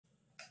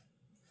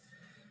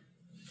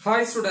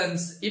Hi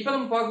students, இப்போ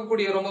நம்ம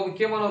பார்க்கக்கூடிய ரொம்ப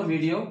முக்கியமான ஒரு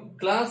video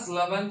class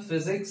 11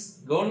 physics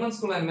government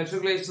school and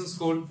matriculation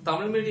school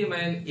Tamil medium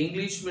and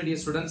English medium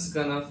students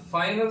கான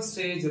final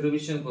stage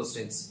revision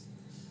questions.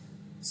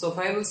 So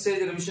final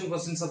stage revision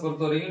questions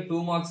பொறுத்தவரைக்கும்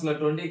 2 marksல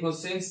 20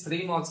 questions,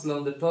 3 marksல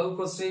வந்து 12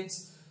 questions,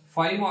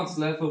 5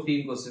 marksல 15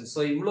 questions.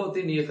 So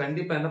இவ்வளவுத்தையும் நீங்க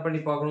கண்டிப்பா என்ன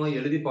பண்ணி பார்க்கணும்,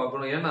 எழுதி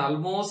பார்க்கணும். ஏன்னா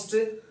ஆல்மோஸ்ட்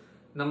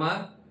நம்ம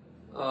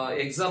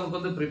எக்ஸாமுக்கு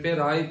வந்து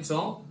ப்ரிப்பேர்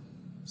ஆயிச்சோம்.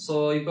 சோ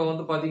இப்போ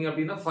வந்து பாத்தீங்க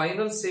அப்படின்னா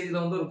ஃபைனல் ஸ்டேஜ்ல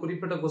வந்து ஒரு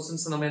குறிப்பிட்ட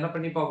क्वेश्चंस நம்ம என்ன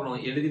பண்ணி பார்க்கணும்,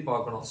 எழுதி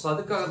பார்க்கணும். சோ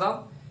அதுக்காக தான்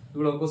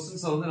இவ்வளவு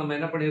क्वेश्चंस வந்து நம்ம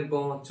என்ன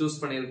பண்ணிருக்கோம், சூஸ்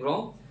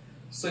பண்ணிருக்கோம்.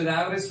 சோ இது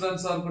ஆவரேஜ்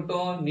ஸ்டூடண்ட்ஸா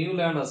இருக்கட்டும், நியூ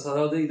லேர்னர்ஸ்,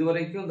 அதாவது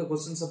இதுவரைக்கும் இந்த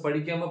क्वेश्चंस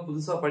படிக்காம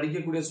புதுசா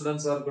படிக்கக்கூடிய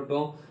ஸ்டூடண்ட்ஸா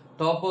இருக்கட்டும்,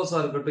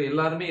 டாப்பர்ஸா இருக்கட்டும்,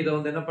 எல்லாரும் இத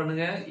வந்து என்ன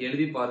பண்ணுங்க,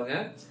 எழுதி பாருங்க.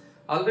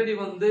 ஆல்ரெடி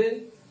வந்து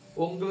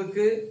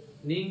உங்களுக்கு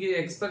நீங்க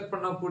எக்ஸ்பெக்ட்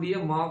பண்ணக்கூடிய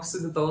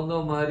மார்க்ஸ்க்கு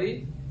தகுந்த மாதிரி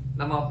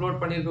நம்ம அப்லோட்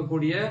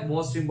பண்ணிருக்கக்கூடிய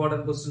மோஸ்ட்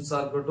இம்பார்ட்டன்ட் क्वेश्चंसா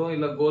இருக்கட்டும்,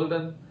 இல்ல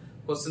கோல்டன்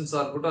क्वेश्चंस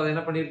இருக்கட்டும், அதை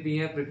என்ன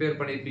பண்ணிருப்பீங்க, ப்ரிப்பேர்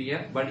பண்ணிருப்பீங்க.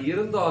 பட்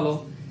இருந்தாலும்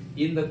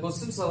இந்த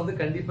क्वेश्चंस வந்து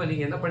கண்டிப்பா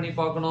நீங்க என்ன பண்ணி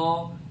பார்க்கணும்,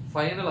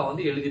 ஃபைனலா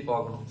வந்து எழுதி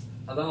பார்க்கணும்.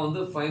 அதான்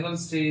வந்து ஃபைனல்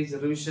ஸ்டேஜ்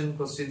ரிவிஷன்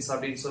क्वेश्चंस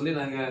அப்படினு சொல்லி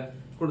நாங்க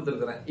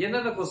கொடுத்திருக்கேன்.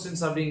 என்னென்ன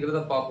क्वेश्चंस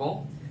அப்படிங்கறத பாப்போம்.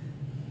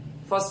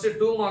 ஃபர்ஸ்ட்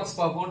 2 மார்க்ஸ்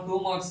பாப்போம். 2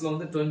 மார்க்ஸ்ல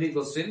வந்து 20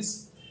 क्वेश्चंस.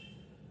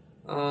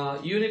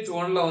 யூனிட்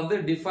 1ல வந்து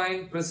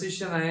டிஃபைன்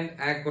precision and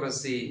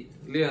accuracy,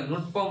 இல்லையா,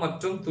 நுட்பம்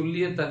மற்றும்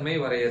துல்லியத்தன்மை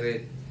வரையறு.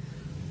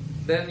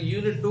 Then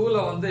unit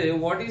 2ல வந்து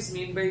what is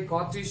mean by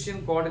Cartesian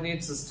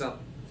coordinate system,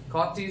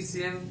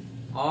 Cartesian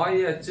ஆய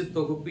அச்சு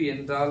தொகுப்பு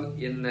என்றால்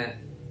என்ன.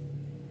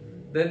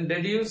 Then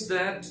deduce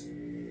that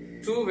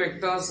two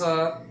vectors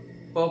are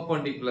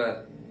perpendicular,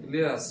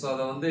 இல்லையா. சோ அத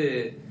வந்து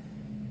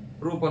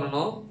ப்ரூவ்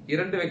பண்ணனும்.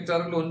 இரண்டு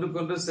வெக்டார்கள்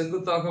ஒன்றுக்கொன்று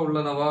செங்குத்தாக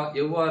உள்ளனவா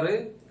எவ்வாறு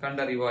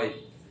கண்டறிவாய்.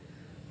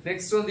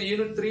 நெக்ஸ்ட் வந்து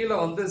யூனிட் 3ல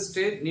வந்து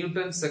ஸ்டேட்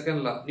நியூட்டன்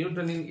செகண்ட் லா,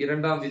 நியூட்டனின்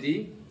இரண்டாம் விதி.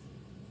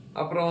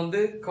 அப்புறம் வந்து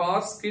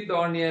car skid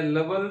on a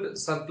leveled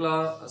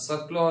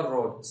circular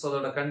road, so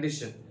அதோட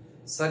கண்டிஷன்,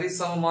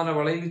 சரிசமமான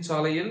வளைவு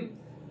சாலையில்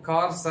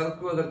கார்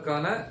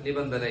சறுக்குவதற்கான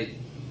நிபந்தனை.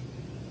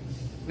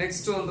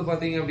 நெக்ஸ்ட் வந்து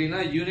பாத்தீங்க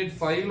அப்படின்னா யூனிட்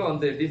 5ல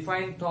வந்து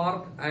define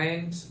dark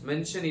and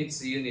mention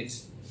it's unit,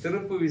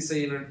 திருப்பு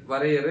விசையின்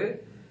வரையறு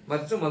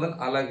மற்றும் அதன்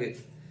அலகு.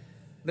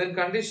 தென்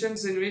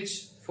conditions in which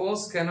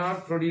force cannot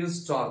produce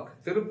torque,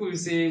 திருப்பு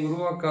விசையை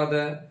உருவாக்காத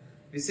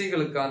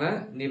விசைகளுக்கான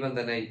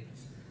நிபந்தனை.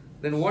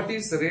 Then what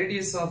is the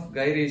radius of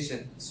gyration,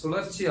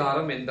 சுழற்சி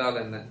ஆரம் என்றால்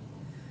என்ன.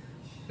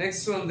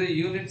 நெக்ஸ்ட் வந்து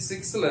unit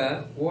 6ல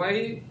why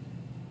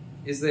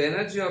is the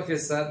energy of a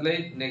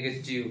satellite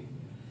negative,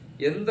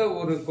 எந்த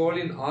ஒரு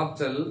கோளின்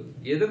ஆற்றல்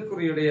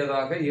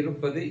எதிர்க்குறியுடையதாக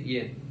இருப்பது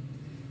ஏன்.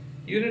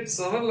 யூனிட்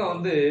 7ல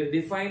வந்து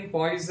define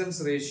Poisson's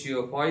ratio,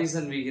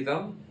 பாய்சன்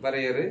விகிதம்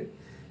வரையறு.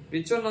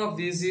 which one of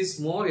these is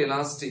more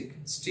elastic,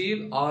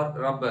 steel or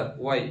rubber,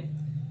 why,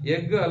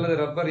 எஃகு அல்லது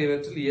ரப்பர்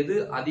இவற்றில் எது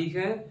அதிக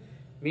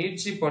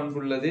மீட்சி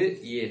பண்புள்ளது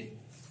ஏன்.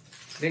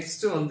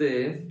 நெக்ஸ்ட் வந்து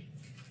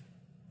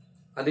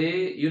அதே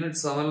யூனிட்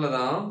 7ல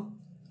தான்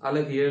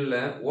அலகு 7ல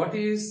வாட்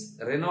இஸ்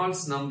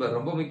ரெனால்ட்ஸ் நம்பர்,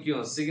 ரொம்ப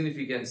முக்கியம்,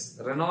 சிக்னிபிகன்ஸ்,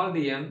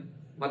 ரெனால்டு எண்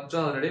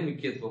மற்றும் அதனுடைய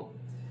முக்கியத்துவம்.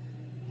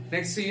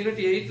 நெக்ஸ்ட்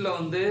யூனிட் 8ல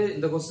வந்து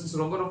இந்த क्वेश्चंस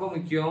ரொம்ப ரொம்ப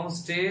முக்கியம்.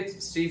 ஸ்டேட்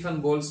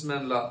ஸ்டீஃபன்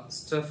போல்ட்ஸ்மேன் லா,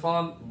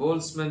 ஸ்டெஃபான்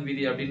போல்ட்ஸ்மேன்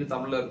விதி அப்படின்னு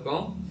தமிழ்ல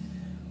இருக்கும்.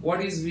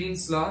 வாட் இஸ்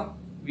வீன்ஸ் லா,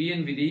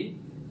 வியன் விதி.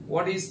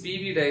 What is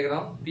PV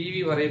diagram, PV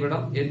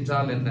வரைபடம்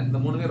என்றால் என்ன. இந்த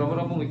மூணுமே ரொம்ப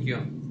ரொம்ப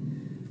முக்கியம்.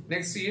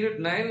 நெக்ஸ்ட் யூனிட்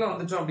 9ல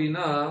வந்துட்டோம்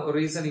அப்படின்னா ஒரு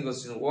reasoning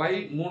question, why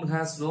moon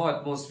has no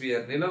atmosphere,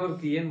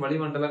 நிலவுக்கு ஏன்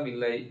வளிமண்டலம்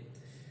இல்லை.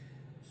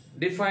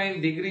 define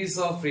degrees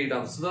of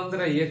freedom,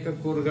 சுதந்திர இயக்க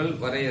கூறுகள்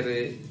வரையறு.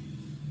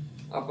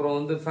 அப்புறம்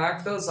வந்து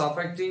factors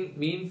affecting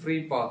mean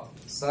free path,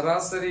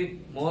 சராசரி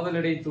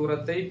மோதலிடை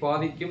தூரத்தை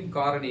பாதிக்கும்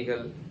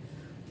காரணிகள்.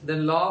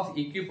 then law of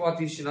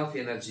equipartition of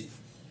energy.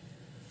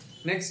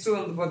 Next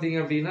வந்து பாத்தீங்க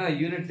அப்படின்னா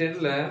unit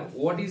 10ல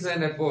what is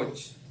an epoch,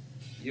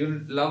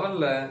 unit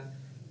 11ல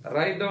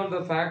write down the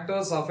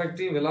factors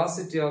affecting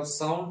velocity of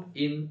sound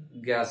in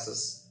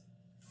gases.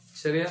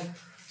 சரியா.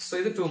 சோ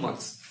இது 2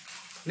 மார்க்ஸ்.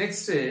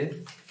 நெக்ஸ்ட்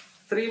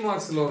 3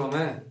 மார்க்ஸ்ல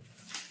வரோமே.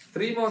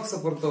 3 மார்க்ஸ்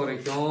பொறுத்த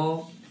வரைக்கும்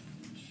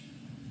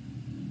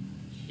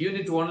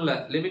unit 1ல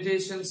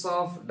limitations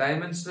of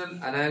dimensional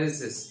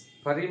analysis,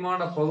 பரிமாண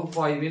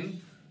பகுப்பாய்வின்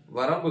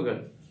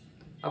வரம்புகள்.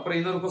 அப்புறம்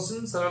இன்னொரு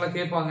क्वेश्चन சிலல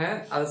கேட்பாங்க,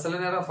 அது சில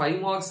நேரம் 5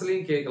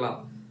 மார்க்ஸ்லயும் கேட்கலாம்,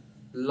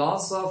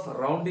 லாஸ் ஆஃப்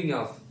ரவுண்டிங்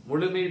ஆஃப்,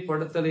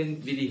 முழுமைப்படுத்தலின்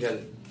விதிகள்.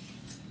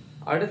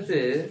 அடுத்து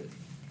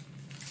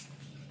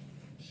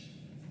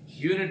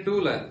unit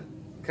 2ல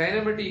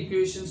kinematic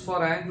equations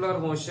for angular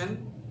motion,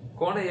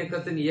 கோண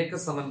இயக்கத்தின் இயக்க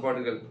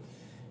சமன்பாடுகள்.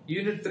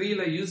 Unit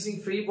 3ல using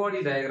free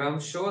body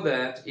diagram show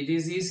that it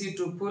is easy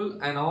to pull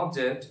an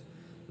object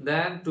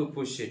than to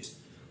push it,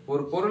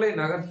 ஒரு பொருளை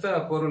நகர்த்த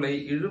அப்பொருளை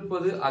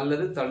இழுப்பது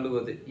அல்லது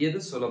தள்ளுவது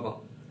எது சுலபம்.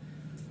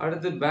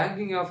 அடுத்து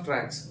பேங்கிங் ஆஃப்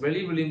ட்ராக்ஸ்,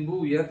 வெளி விளிம்பு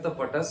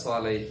உயர்த்தப்பட்ட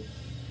சாலை.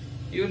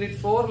 யூனிட்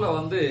 4ல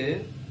வந்து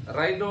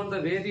write down the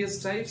various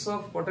types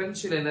of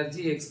potential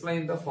energy,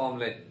 explain the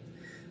formula,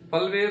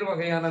 பல்வேறு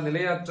வகையான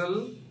நிலையாற்றல்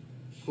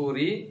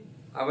கூறி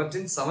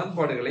அவற்றின்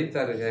சமன்பாடுகளை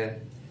தருக.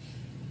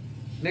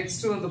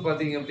 நெக்ஸ்ட் வந்து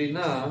பாத்தீங்க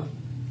அப்படின்னா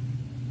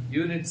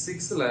unit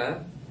 6ல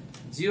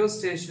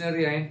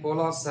geostationary and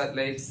polar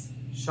satellites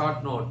short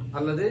note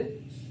அல்லது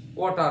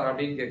what are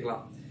அப்படின்னு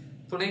கேட்கலாம்.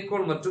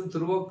 துணைக்கோள் மற்றும்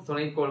துருவ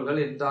துணைக்கோள்கள்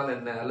என்றால்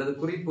என்ன அல்லது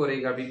குறிப்பு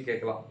உரைகள் அப்படின்னு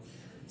கேட்கலாம்.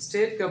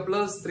 State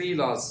Kepler's 3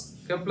 laws.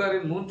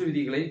 கெப்லரின் 3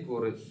 விதிகளை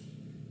கூறு.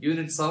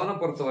 யூனிட் 7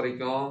 பொறுத்த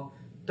வரைக்கும்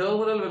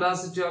terminal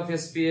velocity of a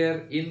sphere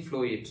in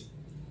fluid.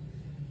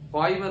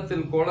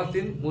 பாய்மத்தில்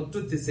கோளத்தின் முற்று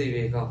திசை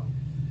வேகம்.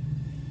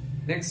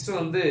 நெக்ஸ்ட்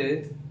வந்து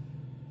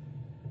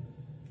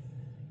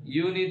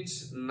unit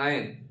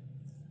 9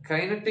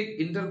 kinetic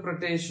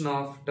interpretation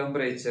of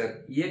temperature.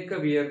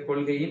 இயக்கவியல்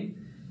கொள்கையின்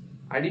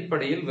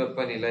அடிப்படையில்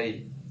வெப்பநிலை.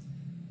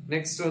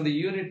 நெக்ஸ்ட் வந்து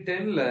unit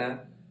 10ல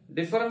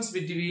difference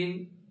between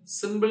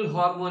simple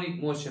harmonic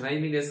motion, I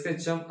mean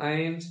SHM,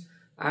 and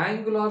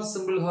angular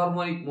simple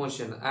harmonic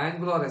motion,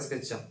 angular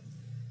SHM.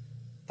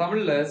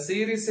 தமிழ்ல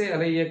சீரிசை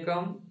அலை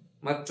இயக்கம்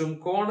மற்றும்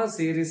கோண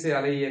சீரிசை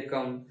அலை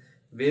இயக்கம்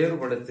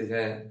வேறுபடுத்துக.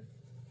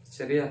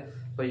 சரியா?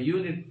 இப்ப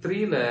யூனிட்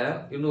 3ல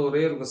இன்னும்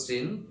ஒரே ஒரு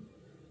கொஸ்டின்,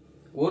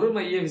 ஒரு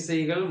மைய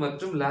விசைகள்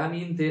மற்றும்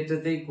லாமியின்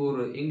தேற்றத்தை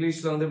கூறு.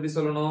 இங்கிலீஷ்ல வந்து எப்படி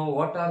சொல்லணும்?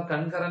 What are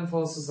concurrent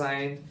forces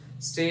and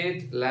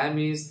state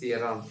Lami's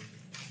theorem.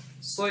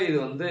 So இது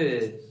வந்து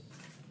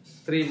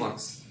 3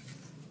 marks.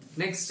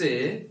 நெக்ஸ்ட்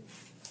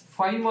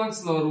 5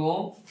 மார்க்ஸ்ல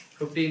வருவோம்.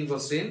 15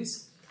 questions.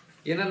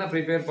 என்னென்ன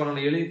ப்ரிப்பேர்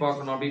பண்ணணும், எழுதி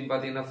பார்க்கணும் அப்படின்னு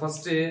பாத்தீங்கன்னா,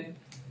 first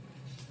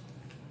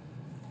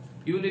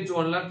unit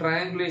 1ல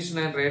triangulation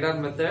and radar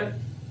method.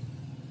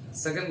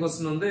 Second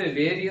question வந்து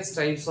various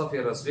types of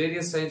errors.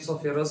 various types of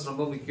errors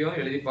ரொம்ப முக்கியம்,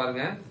 எழுதி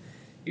பாருங்க.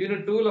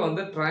 யூனிட் 2ல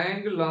வந்து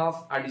triangle of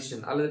addition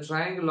அல்லது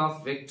triangle of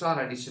vector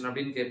addition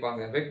அப்படின்னு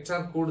கேட்பாங்க.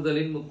 வெக்டர்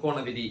கூடுதலின் முக்கோண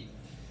விதி.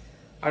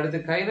 அடுத்து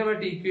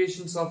kinetic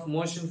equations of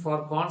motion for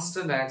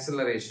constant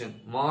acceleration.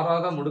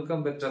 மாறாத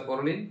முடுக்கம் பெற்ற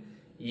பொருளின்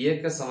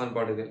இயக்க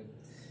சமன்பாடுகள்.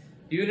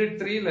 Unit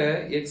 3ல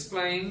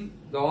explain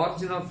the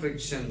origin of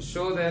friction.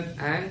 show that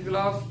angle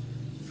of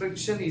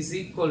friction is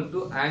equal to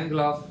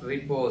angle of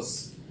repose.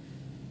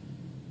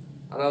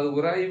 அதாவது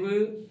உராய்வு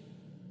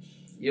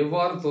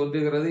எவ்வாறு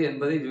தோன்றுகிறது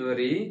என்பதை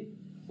விவரி.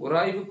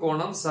 உராய்வு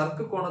கோணம்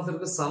சறுக்கு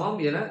கோணத்திற்கு சமம்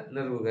என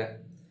நிறுவுக.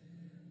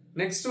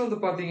 நெக்ஸ்ட் வந்து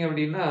பாத்தீங்க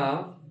அப்படின்னா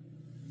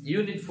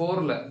யூனிட்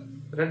 4ல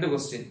 2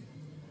 கொஸ்டின்.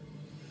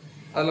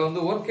 அதுல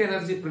வந்து work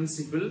energy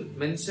principle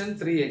mention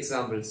 3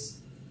 examples.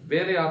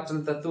 வேலை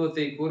ஆற்றல்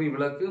தத்துவத்தை கூறி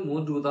விளக்கு,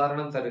 3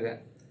 உதாரணம் தருக.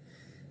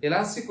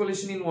 Elastic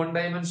collision in 1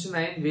 dimension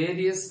and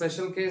various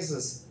special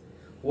cases.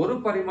 ஒரு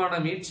பரிமாண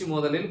மீட்சி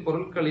மோதலில்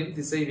பொருட்களின்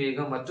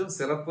திசைவேகம் மற்றும்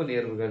சிறப்பு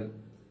நேர்வுகள்.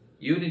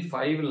 Unit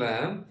 5ல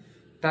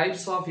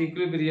types of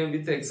equilibrium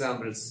with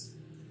examples.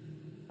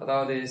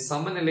 அதாவது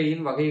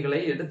சமநிலையின் வகைகளை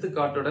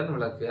எடுத்துக்காட்டுடன்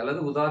விளக்கு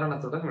அல்லது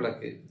உதாரணத்துடன்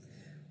விளக்கு.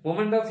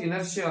 Moment of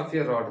inertia of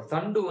a rod.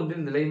 தண்டு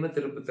ஒன்றின் நிலைம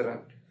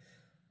திருப்புத்திறன்.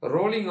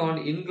 Rolling on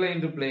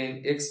inclined plane.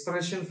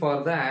 Expression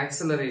for the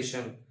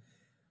acceleration.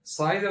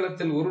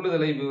 சாய்தளத்தில்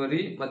உருளுதலை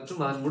விவரி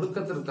மற்றும் அதன்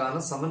முடுக்கத்திற்கான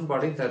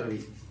சமன்பாடை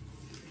தருவி.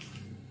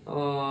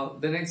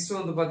 நெக்ஸ்ட்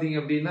வந்து பாத்தீங்க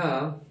அப்படின்னா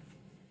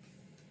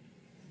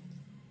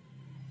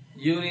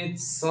unit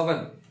 7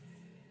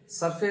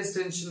 surface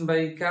tension by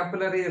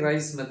capillary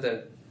rice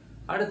method.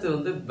 அடுத்து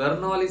வந்து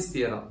பெர்னாலிஸ்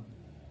தியரம்.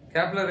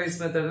 கேபிலரி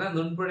ரைஸ் மெத்தட்னா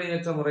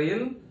நுண்புழையற்ற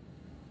முறையில்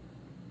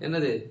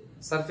என்னது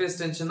சர்ஃபேஸ்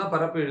டென்ஷன்னா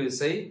பரப்பு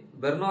விசை.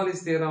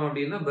 பெர்னாலிஸ் தியரம்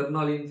அப்படின்னா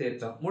பெர்னாலியின்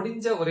தேற்றம்.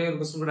 முடிஞ்ச ஒரே ஒரு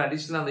கொஸ்டின் கூட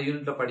அடிஷனலா அந்த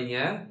யூனிட்ல படிங்க,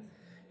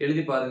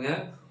 எழுதி பாருங்க.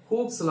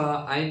 Hooks law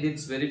and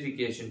it's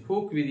verification.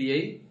 Hook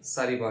விதியை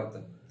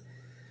சரிபார்த்தல்.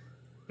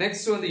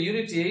 நெக்ஸ்ட் வந்து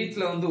யூனிட்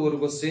 8ல வந்து ஒரு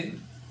question,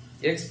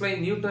 explain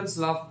Newton's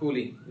law of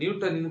cooling.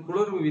 நியூட்டனின்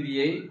குளிர்வு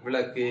விதியை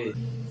விளக்கு.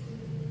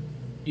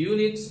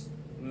 யூனிட்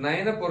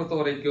 9 பொறுத்த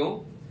வரைக்கும்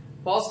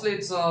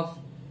postulates of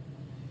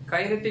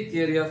kinetic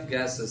theory of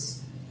cases.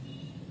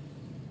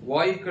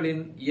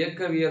 வாயுக்களின்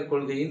இயக்கவியல்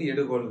கொள்கையின்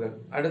எடுகோள்கள்.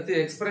 அடுத்து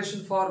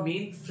expression for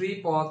mean free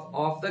path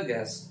of the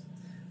case.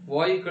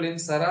 வாயுக்களின்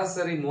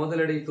சராசரி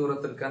மோதலடை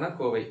தூரத்திற்கான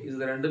கோவை.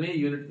 இது ரெண்டுமே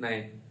யூனிட்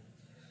 9.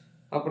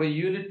 அப்புறம்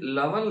unit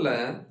 11ல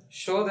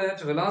show that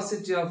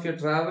velocity of a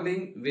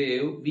traveling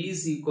wave v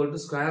is equal to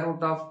square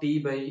root of t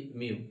by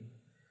mu.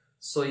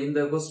 So இந்த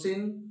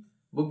கொஸ்டின்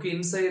புக்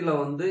இன்சைட்ல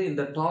வந்து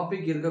இந்த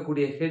டாபிக்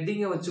இருக்கக்கூடிய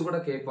ஹெட்டிங்கை வச்சு கூட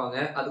கேட்பாங்க.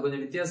 அது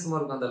கொஞ்சம் வித்தியாசமா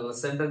இருக்கும் அந்த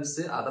சென்டென்ஸ்,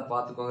 அதை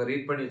பார்த்துக்கோங்க,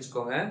 ரீட் பண்ணி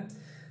வச்சுக்கோங்க.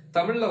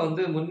 தமிழ்ல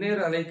வந்து முன்னேற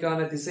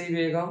அலைக்கான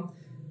திசைவேகம்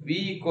v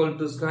equal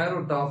to square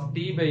root of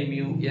t by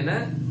mu என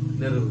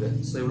நிறுவுக.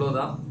 ஸோ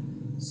இவ்வளவுதான்.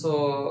 ஸோ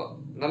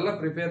நல்லா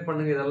ப்ரிப்பேர்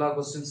பண்ணுங்க. இதெல்லாம்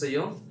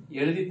கொஸ்டின்ஸையும்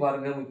எழுதி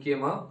பாருங்க.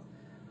 முக்கியமா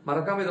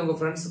மறக்காம இதை உங்க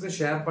ஃப்ரெண்ட்ஸுக்கு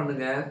ஷேர்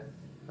பண்ணுங்க.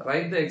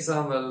 Right the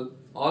example.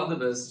 All the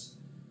best.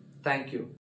 Thank you.